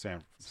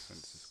San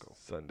Francisco.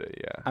 Sunday,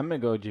 yeah. I'm going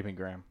to go Jimmy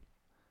Graham.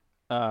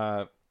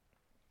 The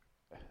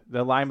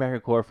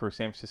linebacker core for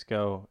San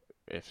Francisco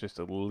is just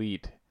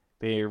elite.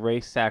 They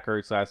erased Zach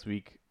Ertz last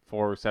week,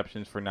 4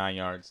 receptions for 9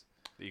 yards.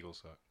 The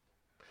Eagles suck.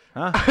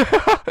 Huh?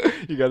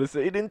 You got to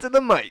say it into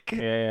the mic.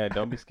 Yeah,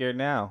 don't be scared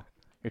now.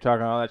 You're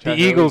talking all that trash.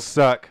 The Eagles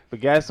suck.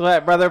 But guess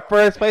what, brother?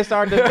 First place in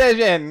our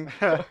division.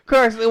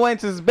 Carson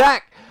Wentz is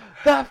back.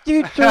 The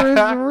future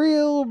is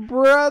real,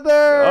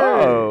 brother.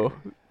 Oh,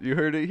 you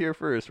heard it here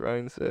first.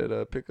 Ryan said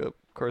pick up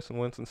Carson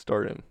Wentz and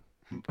start him.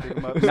 Pick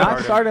him up, Not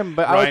start him,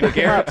 but I would Ryan pick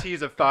him up.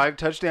 guarantees a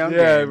 5-touchdown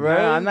Yeah, game.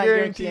 Ryan I'm not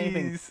guaranteeing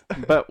anything. guarantees.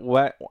 But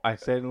what I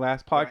said in the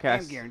last What I am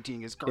podcast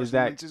guaranteeing is is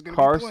that Wentz is gonna be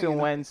Carson playing.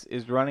 Wentz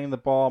is running the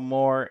ball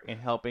more and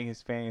helping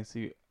his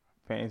fantasy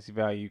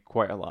value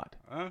quite a lot.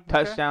 Okay.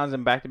 Touchdowns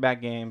in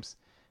back-to-back games.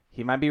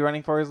 He might be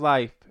running for his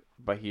life,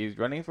 but he's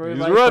running for his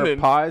He's life running.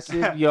 for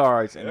positive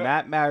yards, and Yep.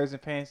 that matters in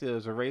fantasy.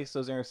 Those erase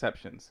those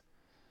interceptions.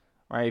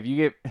 Right? If you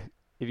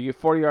get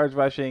 40 yards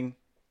rushing,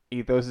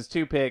 he throws his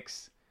 2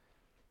 picks,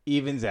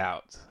 evens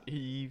out.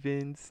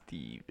 Even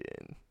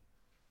Steven.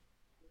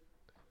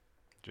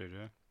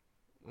 JJ,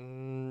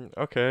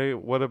 Okay,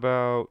 what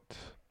about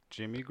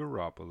Jimmy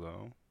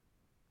Garoppolo,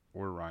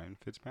 or Ryan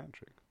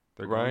Fitzpatrick?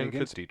 They're Ryan going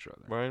against each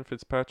other. Ryan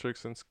Fitzpatrick,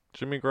 since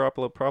Jimmy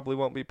Garoppolo probably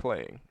won't be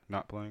playing?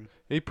 Not playing.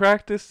 He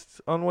practiced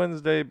on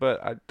Wednesday,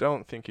 but I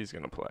don't think he's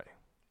going to play.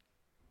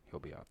 He'll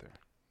be out there.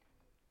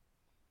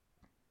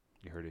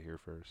 You heard it here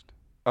first.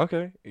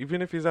 Okay,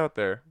 even if he's out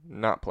there,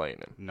 not playing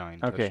him. 9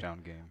 Okay.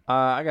 touchdown game.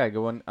 I got a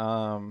good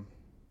one.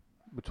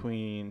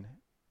 Between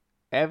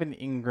Evan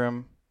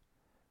Ingram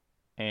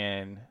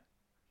and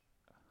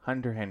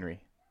Hunter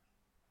Henry.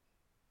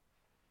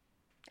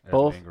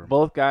 Evan Ingram.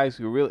 Both guys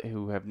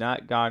who have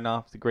not gotten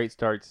off to great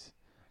starts,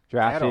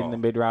 drafted in all. the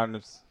mid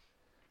rounds.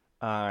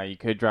 You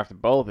could draft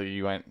both if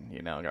you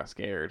went, got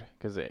scared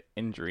because of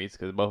injuries,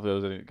 because both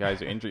of those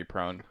guys are injury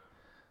prone.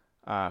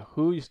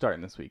 Who are you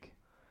starting this week?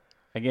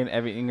 Again,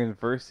 Evan Ingram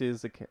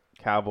versus the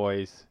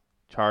Cowboys.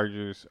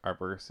 Chargers are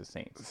versus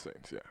Saints.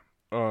 Saints, yeah.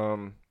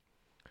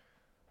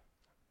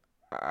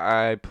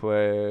 I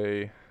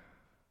play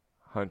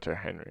Hunter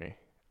Henry.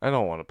 I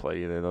don't want to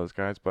play either of those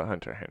guys, but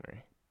Hunter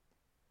Henry.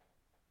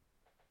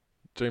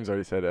 James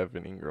already said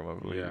Evan Ingram, I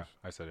believe. Yeah,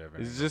 I said Evan.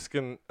 He's Ingram. just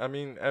gonna. I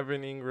mean,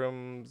 Evan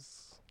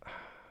Ingram's.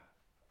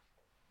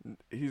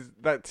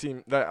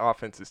 That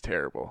offense is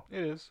terrible.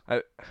 It is.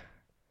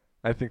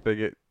 I think they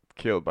get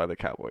killed by the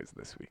Cowboys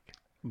this week.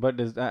 But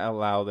does that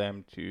allow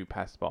them to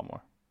pass the ball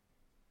more?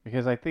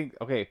 Because I think,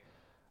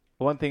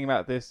 one thing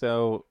about this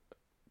though,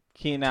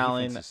 Keenan Defense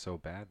Allen is so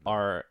bad.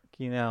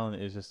 though.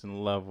 is just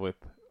in love with,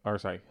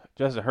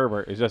 Justin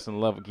Herbert is just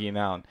in love with Keenan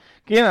Allen.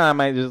 Keenan Allen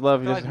might just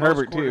love I feel Justin like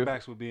Herbert most too.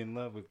 quarterbacks would be in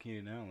love with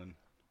Keenan Allen.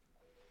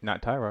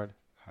 Not Tyrod.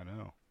 I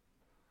know.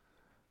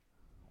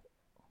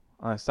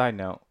 On a side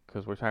note,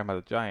 because we're talking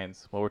about the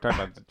Giants, we're talking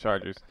about the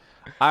Chargers.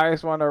 I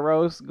just want to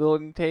roast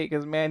Golden Tate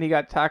because, man, he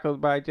got tackled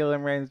by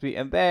Jalen Ramsey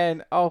and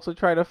then also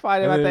tried to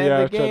fight him at the end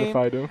of the game.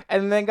 fight him.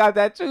 And then got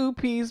that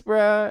 2-piece,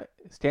 bruh.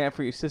 Stand up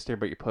for your sister,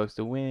 but you're supposed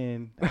to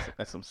win.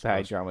 That's some side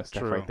That's drama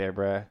stuff true. right there,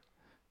 bruh.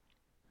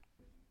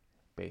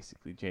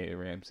 Basically, Jalen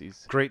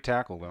Ramsey's Great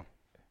tackle though.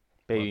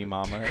 baby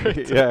Love mama.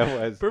 Great Yeah, it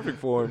was. Perfect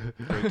form.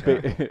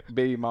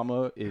 Baby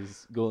mama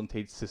is Golden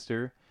Tate's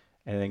sister.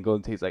 And then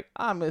Golden Tate's like,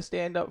 I'm going to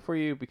stand up for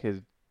you because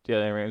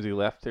Jalen Ramsey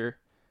left her.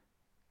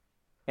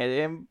 And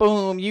then,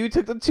 boom, you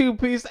took the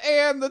 2-piece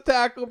and the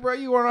tackle, bro.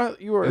 You were a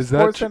Is sports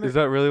that center. is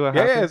that really what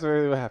Yeah, happened? that's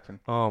really what happened.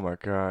 Oh my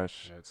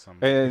gosh. Yeah, it's some-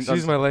 And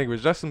Excuse my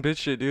language. That's some bitch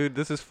shit, dude.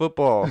 This is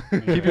football.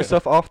 Keep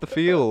yourself off the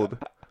field.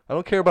 I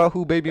don't care about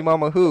who baby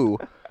mama who.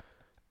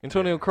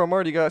 Antonio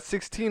Cromartie got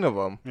 16 of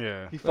them.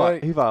 yeah. He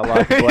fought a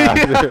lot of people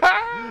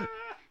after.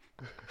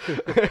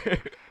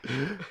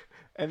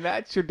 And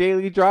that's your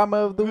daily drama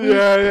of the week.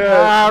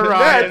 yeah. All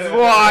right. That's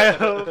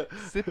wild.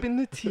 Sipping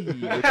the tea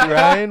with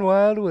Ryan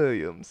Wild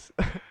Williams.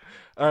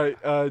 All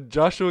right,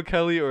 Joshua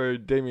Kelly or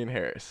Damian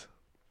Harris?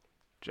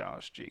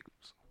 Josh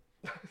Jacobs.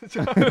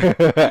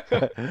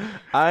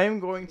 I'm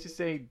going to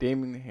say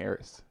Damon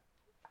Harris.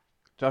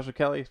 Joshua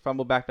Kelly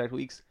fumbled back-to-back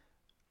weeks.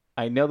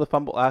 I know the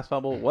last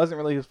fumble wasn't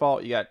really his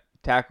fault. You got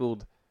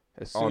tackled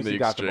as soon On as the he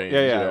got the ball. exchange,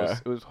 Yeah. yeah.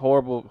 It was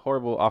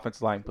horrible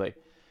offensive line play.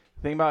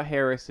 The thing about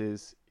Harris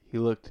is he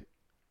looked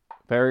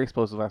very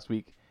explosive last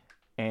week,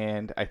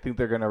 and I think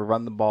they're going to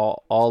run the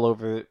ball all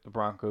over the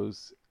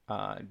Broncos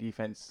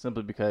defense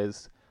simply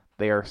because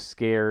they are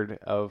scared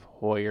of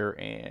Hoyer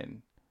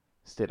and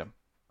Stidham.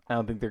 I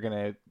don't think they're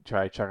going to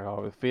try to chuck it all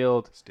over the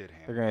field. They're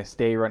Stidham. going to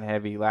stay run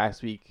heavy.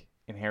 Last week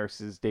in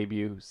Harris's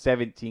debut,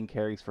 17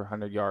 carries for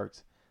 100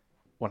 yards,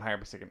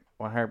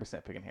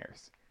 100% picking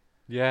Harris.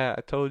 Yeah,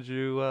 I told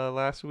you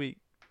last week.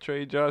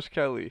 Trade Josh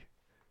Kelly.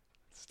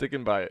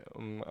 Sticking by it.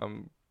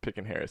 I'm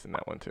picking Harris in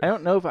that one too. I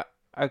don't know if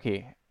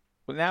okay.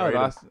 Well, now with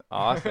Trade him.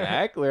 Austin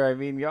Eckler, I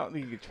mean, you don't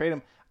think you could trade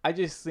him. I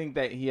just think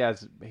that he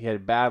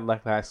had bad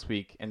luck last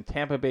week, and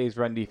Tampa Bay's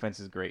run defense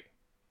is great.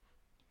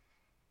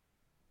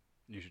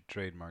 You should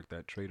trademark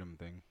that trade him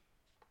thing.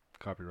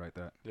 Copyright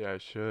that. Yeah, I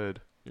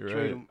should. You're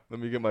Trade right. him. Let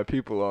me get my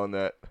people on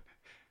that.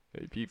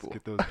 Hey, people.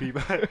 Let's get those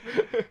people.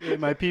 Hey,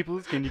 my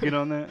peoples, can you get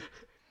on that?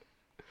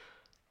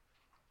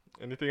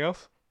 Anything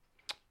else?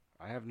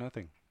 I have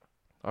nothing.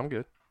 I'm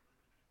good.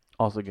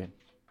 Also good.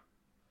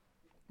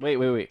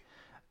 Wait.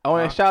 I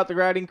want to shout out the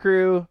writing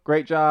crew.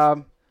 Great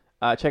job.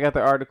 Check out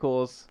their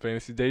articles.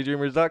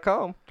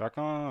 FantasyDaydreamers.com.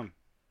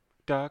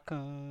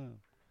 .com.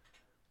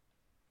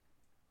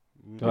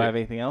 Do I have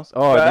anything else?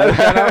 Oh, another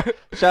shout out.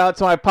 Shout out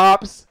to my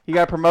pops. He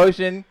got a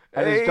promotion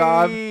at his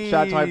job. Shout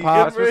out to my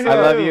pops. good for I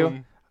love him.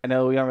 you. I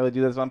know we don't really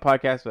do this on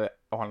podcast, but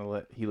I want to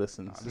let he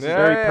listens. This is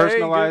very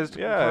personalized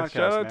Good. Yeah, podcast,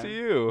 shout out man. to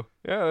you.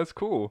 Yeah, that's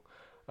cool.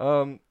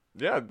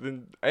 Yeah,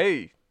 then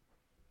hey,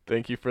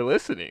 thank you for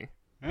listening.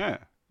 Yeah.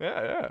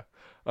 Yeah.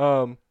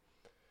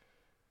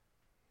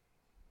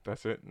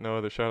 That's it. No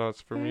other shout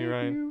outs for me,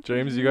 Ryan.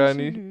 James, you got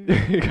any?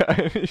 You got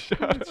any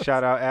shout outs?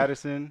 Shout out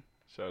Addison.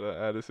 Shout out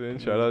Addison.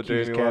 Shout out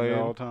Cutest Danny cat of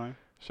all Lyon. time.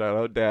 Shout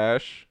out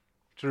Dash.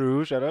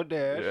 True. Shout out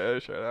Dash. Yeah,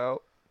 shout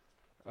out.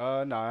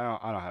 No,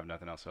 I don't have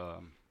nothing else.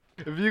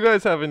 If you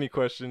guys have any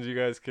questions, you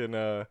guys can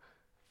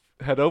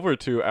head over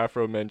to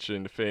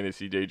aforementioned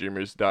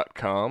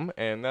fantasydaydreamers.com,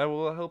 and that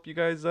will help you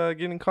guys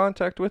get in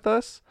contact with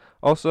us.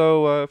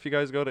 Also, if you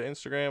guys go to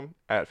Instagram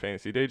at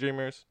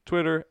fantasydaydreamers,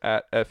 Twitter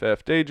at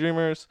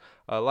ffdaydreamers,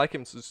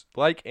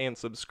 like and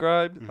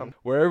subscribe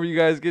wherever you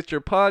guys get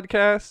your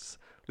podcasts.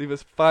 Leave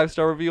us a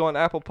 5-star review on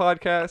Apple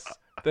Podcasts.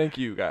 Thank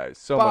you guys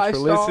so much for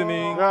 5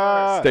 listening.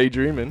 stars. Stay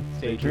dreaming.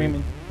 Stay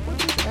dreaming.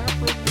 What is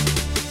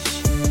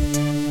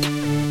Afro?